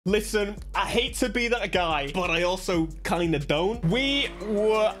Listen, I hate to be that guy, but I also kind of don't. We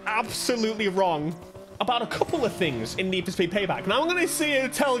were absolutely wrong about a couple of things in Need for Speed Payback. Now I'm going to sit here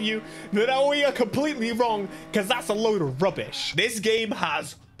and tell you that we are completely wrong, because that's a load of rubbish. This game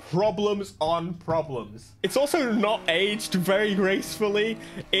has problems on problems. It's also not aged very gracefully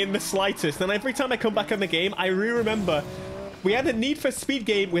in the slightest. And every time I come back in the game, I remember we had a Need for Speed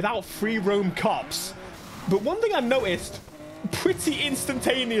game without free roam cops. But one thing I noticed pretty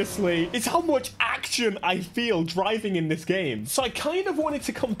instantaneously is how much action I feel driving in this game. So I kind of wanted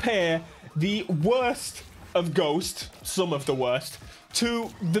to compare the worst of Ghost, some of the worst,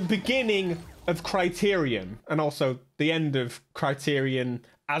 to the beginning of Criterion, and also the end of Criterion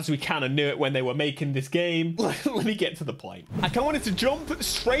as we kind of knew it when they were making this game. Let me get to the point. I kind of wanted to jump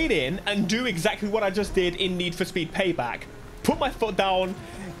straight in and do exactly what I just did in Need for Speed Payback. Put my foot down,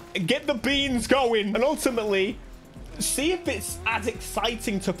 get the beans going, and ultimately see if it's as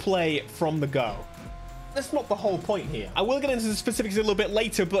exciting to play from the go. That's not the whole point here. I will get into the specifics a little bit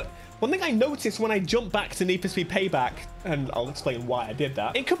later, but one thing I noticed when I jumped back to Need for Speed Payback, and I'll explain why I did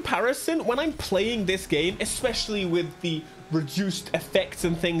that. In comparison, when I'm playing this game, especially with the reduced effects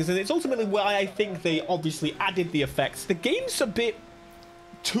and things, and it's ultimately why I think they obviously added the effects, the game's a bit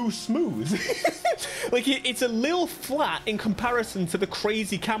too smooth. Like, it's a little flat in comparison to the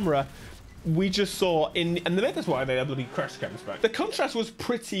crazy camera we just saw in, and that's why they bloody crash cameras back. The contrast was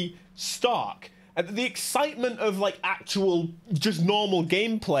pretty stark. And the excitement of like actual just normal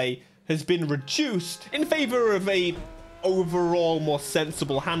gameplay has been reduced in favor of a overall more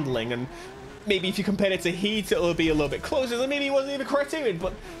sensible handling. And maybe if you compare it to Heat, it'll be a little bit closer, so maybe it wasn't even Criterion.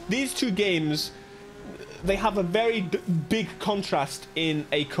 But these two games, they have a very big contrast in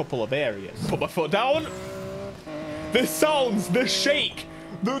a couple of areas. Put my foot down. The sounds, the shake,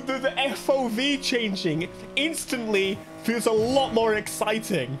 the FOV changing instantly feels a lot more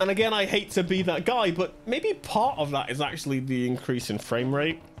exciting. And again, I hate to be that guy, but maybe part of that is actually the increase in frame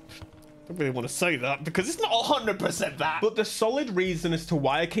rate. I don't really want to say that because it's not 100% that. But the solid reason as to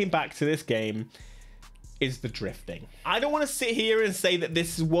why I came back to this game is the drifting. I don't want to sit here and say that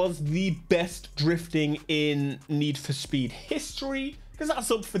this was the best drifting in Need for Speed history, because that's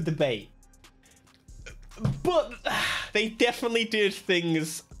up for debate. But they definitely did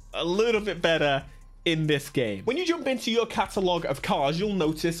things a little bit better in this game. When you jump into your catalog of cars, you'll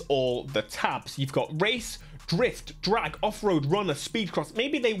notice all the tabs. You've got race, drift, drag, off-road, runner, speed cross.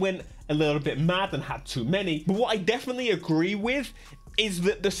 Maybe they went a little bit mad and had too many. But what I definitely agree with is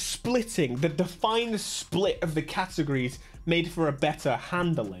that the splitting, the defined split of the categories made for a better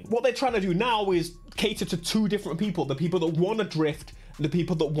handling. What they're trying to do now is cater to two different people, the people that want to drift and the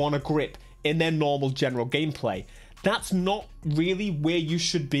people that want to grip in their normal general gameplay. That's not really where you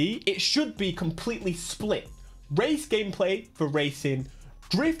should be. It should be completely split. Race gameplay for racing,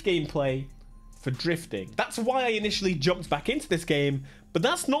 drift gameplay for drifting. That's why I initially jumped back into this game, but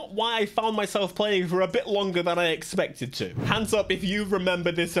that's not why I found myself playing for a bit longer than I expected to. Hands up if you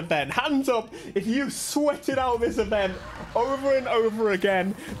remember this event. Hands up if you sweated out this event over and over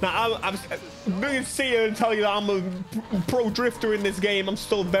again. Now, I'm going to sit here and tell you that I'm a pro drifter in this game. I'm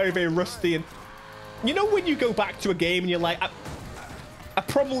still very, very rusty. And you know when you go back to a game and you're like, I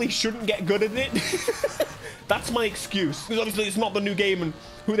probably shouldn't get good at it? That's my excuse. Because obviously it's not the new game and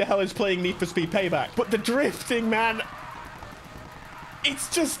who the hell is playing Need for Speed Payback? But the drifting, man,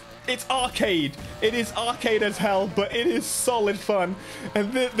 it's arcade. It is arcade as hell, but it is solid fun.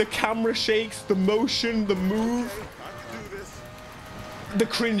 And the camera shakes, the motion, the move, the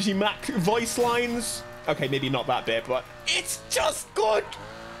cringy Mac voice lines. Okay, maybe not that bit, but it's just good.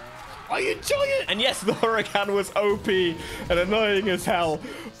 I enjoy it. And yes, the Hurricane was OP and annoying as hell,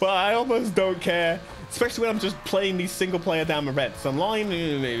 but I almost don't care. Especially when I'm just playing these single player damn events. Online,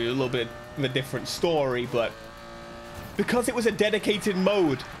 maybe a little bit of a different story, but because it was a dedicated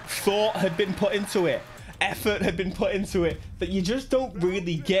mode, thought had been put into it, effort had been put into it, that you just don't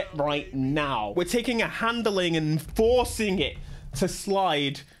really get right now. We're taking a handling and forcing it to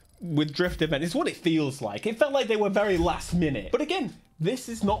slide with drift event. It's what it feels like. It felt like they were very last minute. But again, this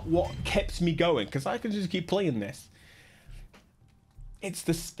is not what kept me going, because I can just keep playing this. It's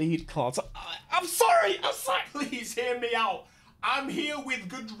the speed cards. I'm sorry. Please hear me out. I'm here with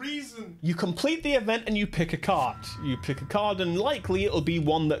good reason. You complete the event and you pick a card. You pick a card and likely it'll be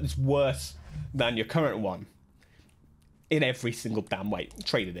one that's worse than your current one. In every single damn way.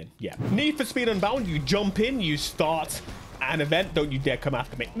 Trade it in, yeah. Need for Speed Unbound, you jump in, you start an event. Don't you dare come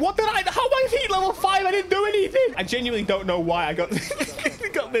after me. How am I Heat level 5? I didn't do anything. I genuinely don't know why I got,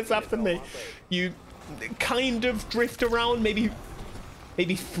 got this after me. You kind of drift around, maybe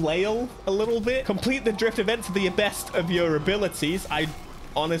flail a little bit. Complete the drift event to the best of your abilities. I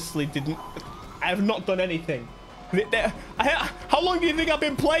honestly didn't. I have not done anything. How long do you think I've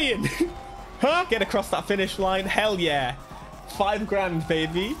been playing? Huh? Get across that finish line. Hell yeah. 5 grand,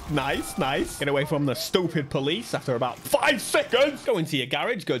 baby. Nice, nice. Get away from the stupid police after about 5 seconds. Go into your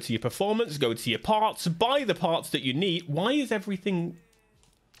garage, go to your performance, go to your parts, buy the parts that you need. Why is everything...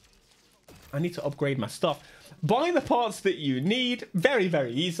 I need to upgrade my stuff. Buy the parts that you need very,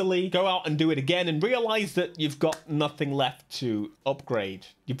 very easily. Go out and do it again and realize that you've got nothing left to upgrade.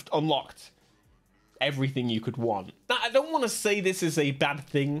 You've unlocked everything you could want. Now, I don't want to say this is a bad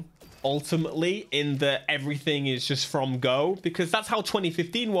thing ultimately, in that everything is just from go, because that's how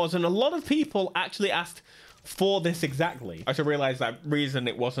 2015 was, and a lot of people actually asked for this exactly. I should realize that reason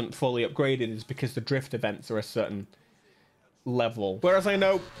it wasn't fully upgraded is because the drift events are a certain level, whereas I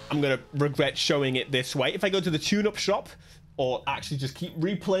know I'm gonna regret showing it this way. If I go to the tune-up shop, or actually just keep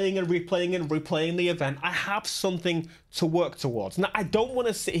replaying and replaying and replaying the event, I have something to work towards. Now, I don't want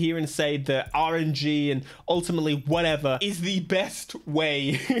to sit here and say that RNG and ultimately whatever is the best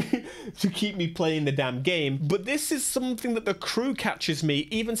way to keep me playing the damn game, but this is something that the crew catches me,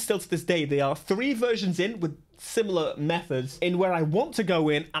 even still to this day. They are 3 versions in with similar methods in where I want to go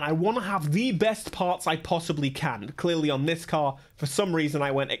in and I want to have the best parts I possibly can. Clearly on this car, for some reason I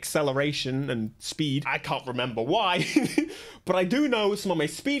went acceleration and speed. I can't remember why, but I do know some of my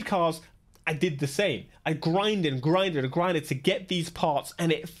speed cars, I did the same. I grinded and grinded and grinded to get these parts,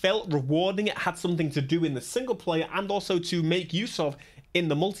 and it felt rewarding. It had something to do in the single player and also to make use of in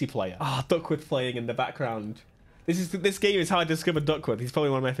the multiplayer. Ah, Duckworth playing in the background. This game is how I discovered Duckworth. He's probably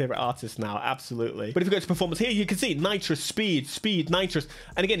one of my favorite artists now, absolutely. But if you go to performance here, you can see nitrous, speed, speed, nitrous.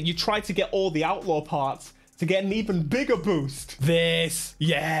 And again, you try to get all the outlaw parts to get an even bigger boost. This,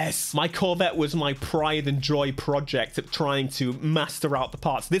 yes. My Corvette was my pride and joy project at trying to master out the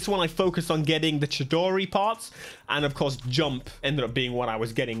parts. This one I focused on getting the Chidori parts. And of course, jump ended up being what I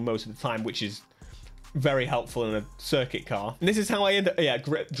was getting most of the time, which is very helpful in a circuit car. And this is how I ended up, yeah,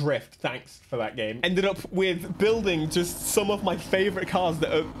 drift, thanks for that game. Ended up with building just some of my favorite cars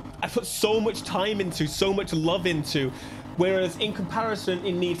that I put so much time into, so much love into, whereas in comparison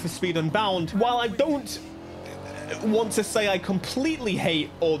in Need for Speed Unbound, while I don't want to say I completely hate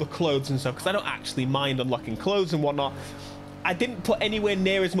all the clothes and stuff, because I don't actually mind unlocking clothes and whatnot, I didn't put anywhere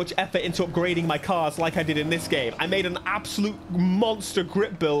near as much effort into upgrading my cars like I did in this game. I made an absolute monster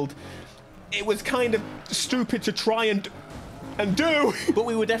grip build. It was kind of stupid to try and do, but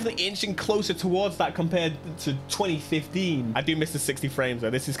we were definitely inching closer towards that compared to 2015. I do miss the 60 frames though.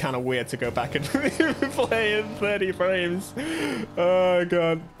 This is kind of weird to go back and play in 30 frames. Oh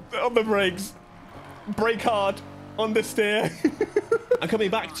god. On the brakes. Brake hard. Understeer. I'm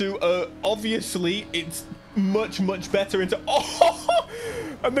coming back to, obviously, it's much better into... Oh!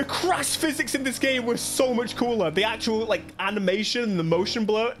 And the crash physics in this game was so much cooler. The actual, like, animation and the motion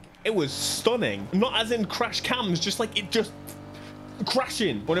blur... It was stunning. Not as in crash cams, just like it just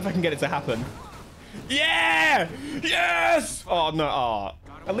crashing. What if I can get it to happen? Yeah! Yes! Oh, no. Oh.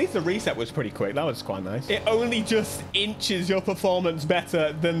 At least the reset was pretty quick. That was quite nice. It only just inches your performance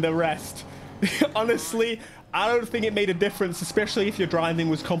better than the rest. Honestly, I don't think it made a difference, especially if your driving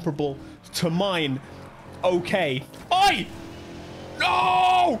was comparable to mine. Okay. Oi!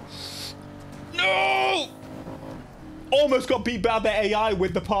 No! No! Almost got beat by the AI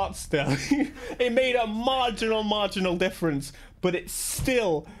with the parts still. It made a marginal difference, but it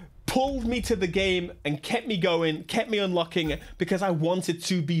still pulled me to the game and kept me going, kept me unlocking because I wanted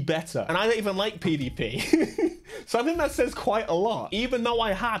to be better. And I don't even like PvP. So I think that says quite a lot. Even though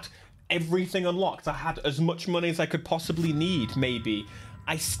I had everything unlocked, I had as much money as I could possibly need, maybe,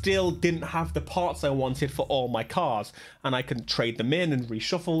 I still didn't have the parts I wanted for all my cars, and I can trade them in and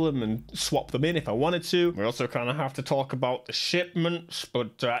reshuffle them and swap them in if I wanted to. We also kind of have to talk about the shipments,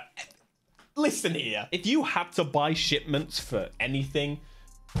 but listen here. If you had to buy shipments for anything,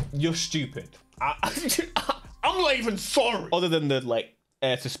 you're stupid. I'm not even sorry. Other than the, like,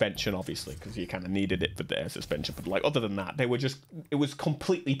 air suspension, obviously, because you kind of needed it for the air suspension, but like other than that, they were just, it was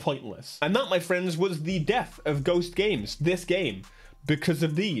completely pointless. And that, my friends, was the death of Ghost Games, this game. Because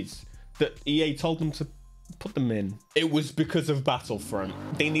of these, that EA told them to put them in. It was because of Battlefront.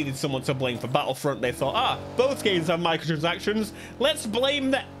 They needed someone to blame for Battlefront. They thought, both games have microtransactions. Let's blame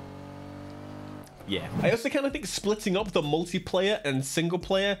that. Yeah. I also kind of think splitting up the multiplayer and single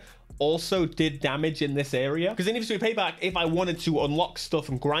player also did damage in this area. Because in Need for Speed Payback, if I wanted to unlock stuff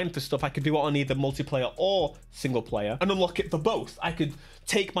and grind for stuff, I could do it on either multiplayer or single player and unlock it for both. I could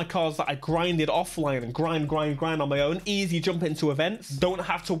take my cars that I grinded offline and grind on my own, easy jump into events. Don't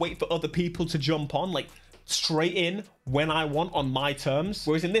have to wait for other people to jump on. Like, straight in when I want on my terms.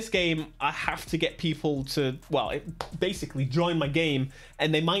 Whereas in this game, I have to get people to, well, basically join my game,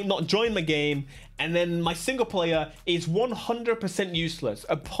 and they might not join my game, and then my single player is 100% useless.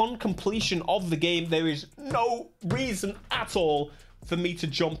 Upon completion of the game, there is no reason at all for me to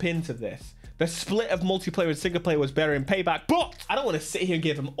jump into this. The split of multiplayer and single player was better in Payback, but I don't want to sit here and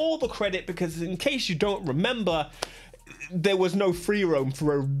give them all the credit, because in case you don't remember, there was no free roam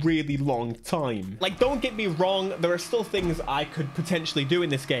for a really long time. Like, don't get me wrong, there are still things I could potentially do in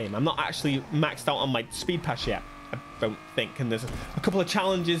this game. I'm not actually maxed out on my speed pass yet, I don't think, and there's a couple of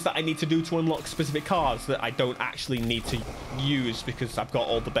challenges that I need to do to unlock specific cars that I don't actually need to use because I've got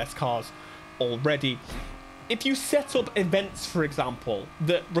all the best cars already. If you set up events, for example,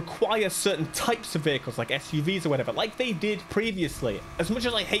 that require certain types of vehicles, like SUVs or whatever, like they did previously, as much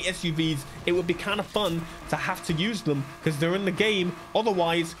as I hate SUVs, it would be kind of fun to have to use them because they're in the game.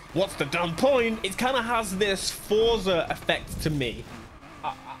 Otherwise, what's the damn point? It kind of has this Forza effect to me.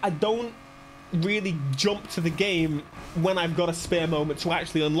 I don't really jump to the game when I've got a spare moment to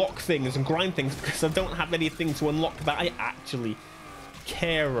actually unlock things and grind things, because I don't have anything to unlock that I actually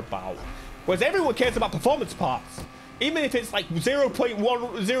care about. Whereas everyone cares about performance parts, even if it's like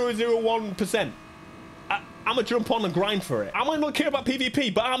 0.1001%. I'm gonna jump on and grind for it. I might not care about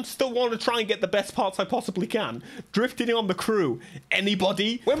PvP, but I'm still want to try and get the best parts I possibly can. Drifting on the crew.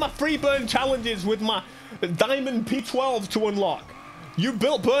 Anybody? Where are my free burn challenges with my Diamond P12 to unlock? You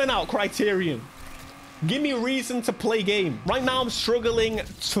built Burnout Criterion. Give me a reason to play game. Right now I'm struggling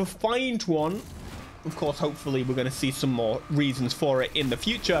to find one. Of course, hopefully we're going to see some more reasons for it in the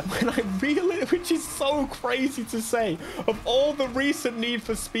future. When I realize, which is so crazy to say, of all the recent Need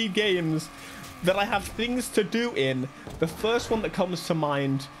for Speed games that I have things to do in, the first one that comes to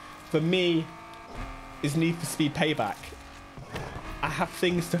mind for me is Need for Speed Payback. I have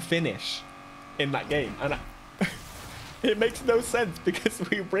things to finish in that game, and it makes no sense because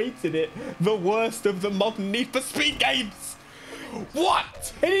we rated it the worst of the modern Need for Speed games.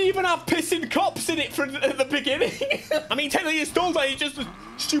 What? It didn't even have pissing cops in it from the beginning. I mean, technically it's still like just a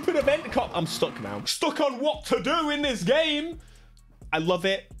stupid event cop. I'm stuck now. Stuck on what to do in this game. I love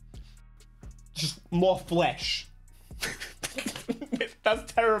it. Just more flesh.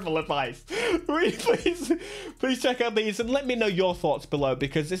 That's terrible advice. Please check out these and let me know your thoughts below,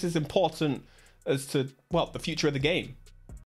 because this is important as to, well, the future of the game.